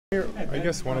I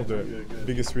guess one of the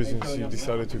biggest reasons you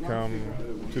decided to come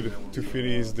to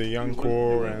Philly is the young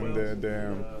core and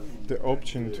the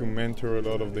option to mentor a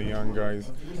lot of the young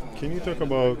guys. Can you talk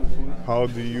about how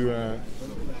do you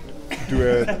do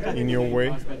it in your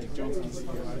way?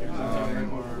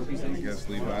 I guess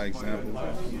lead by example.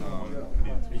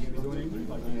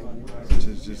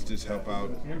 Just help out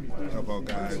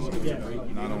guys,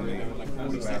 not only on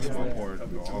the basketball court,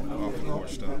 but off the court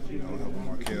stuff. Helping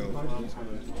Markel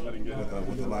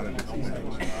with a lot of different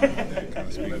things. Kind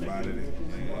of speak about it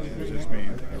and just being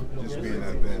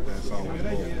that that's always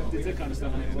goal.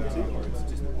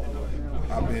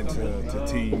 I've been to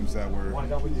teams that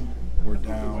were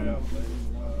down.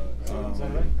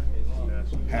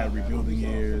 Had rebuilding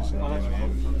years, and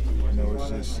it's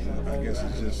just, I guess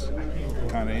it's just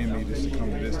kind of in me just to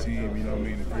come to this team,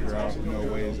 and figure out,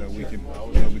 ways that we can,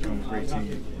 become a great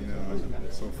team.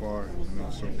 So far,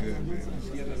 so good, man.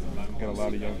 Got a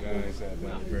lot of young guys that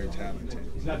are very talented.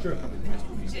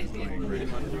 Playing great.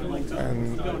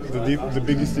 And the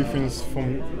biggest difference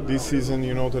from this season,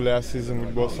 the last season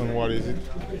with Boston, what is it?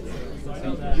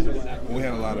 We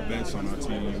had a lot of vets on our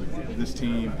team. This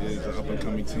team is an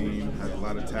up-and-coming team, has a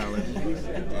lot of talent,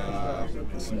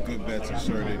 some good vets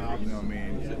inserted.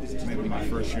 Maybe my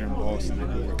first year in Boston,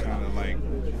 we were kind of like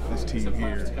this team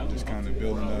here, just kind of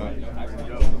building up,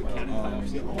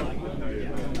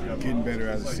 getting better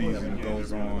as the season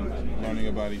goes on, learning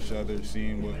about each other,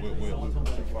 seeing what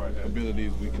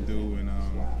abilities we can do, and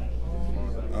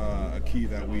a key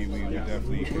that we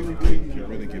definitely can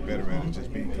really get better at is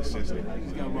just being consistent.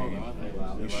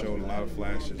 We showed a lot of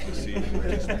flashes this season.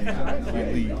 Just we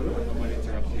lead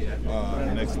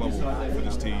the next level for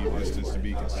this team is just to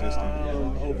be consistent,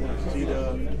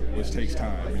 which takes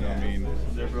time. A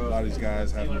lot of these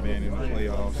guys haven't been in the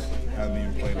playoffs, haven't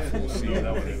even played a full season.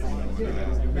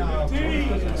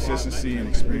 Consistency and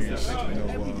experience,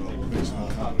 eventually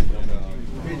come.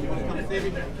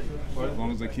 As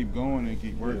long as they keep going and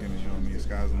keep working,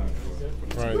 sky's the limit.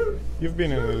 Right. You've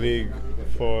been in the league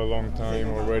for a long time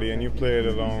already, and you played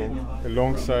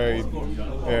alongside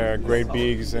great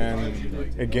bigs and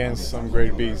against some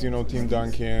great bigs. Tim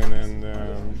Duncan and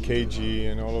KG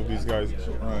and all of these guys.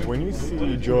 Right. When you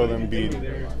see Joel Embiid,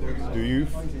 do you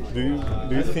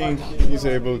think he's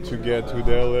able to get to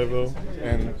their level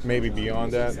and maybe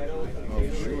beyond that? Oh,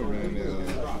 for sure, man.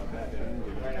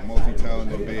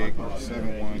 Multi-talented big,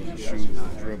 7'1", can shoot,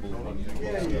 dribble,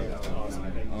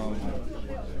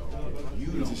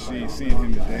 stuff. Seeing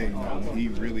him today, he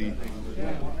really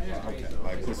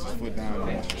puts his foot down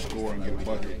and wants to score and get a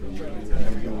bucket. He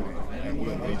can do it at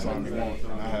will anytime he wants.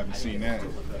 And I haven't seen that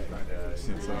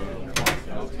since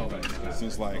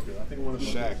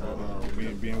Shaq,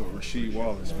 being with Rasheed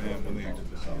Wallace, man.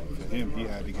 For him, he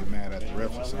had to get mad at the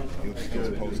refs or something. He'll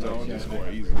just post up and score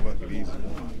easy, bucket easy.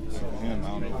 So for him, I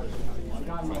don't know.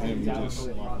 For him, he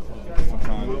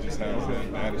sometimes he just has that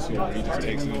attitude where he just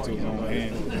takes it into his own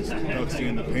hands, just ducks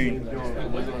in the paint,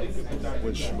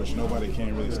 which nobody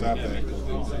can really stop that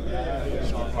because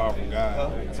he's a powerful guy.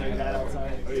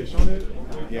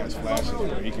 He has flashes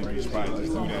where he can just probably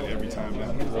just do that every time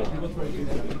down the court.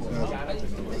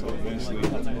 So eventually,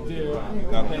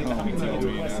 that'll come.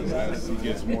 As he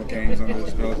gets more games under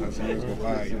his belt, as the years go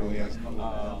by, he has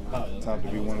time to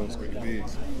be one of those great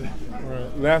bigs.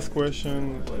 Right. Last question.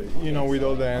 With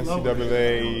all the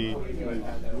NCAA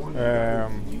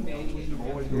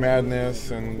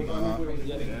madness and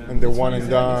the one and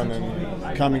done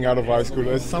and coming out of high school,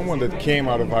 as someone that came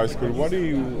out of high school, what do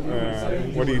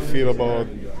you feel about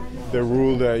the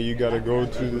rule that you got to go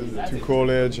to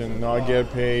college and not get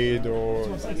paid? Or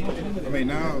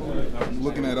now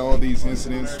looking at all these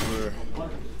incidents where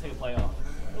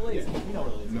the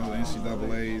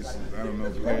NCAA's, I don't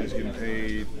know, players getting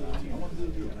paid,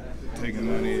 taking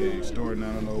money, extorting,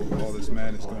 I don't know, all this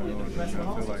madness going on. I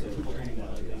feel like a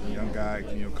young guy,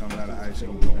 coming out of high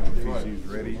school, if he's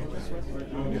ready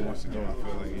and he wants to go, I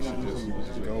feel like he should just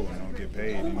go and get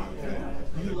paid.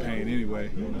 They're paying anyway,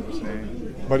 you know what I'm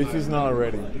saying? But if he's not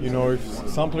ready, if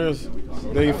some players,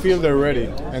 they feel they're ready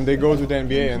and they go to the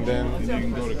NBA and then you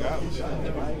can go to college.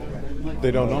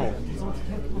 They don't know.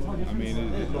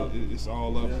 It's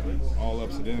all up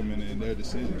to them and their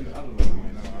decision. I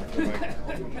feel like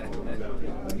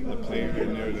the player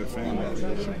and their family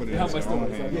should put it in their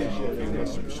own hands. If he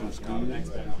wants to pursue school and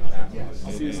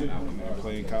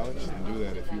play in college, then do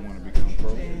that. If you want to become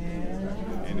pro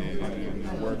and then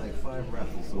work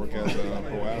as a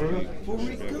pro athlete, you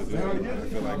should be able to do it. I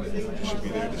feel like it should be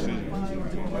their decision.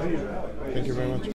 Thank you very much.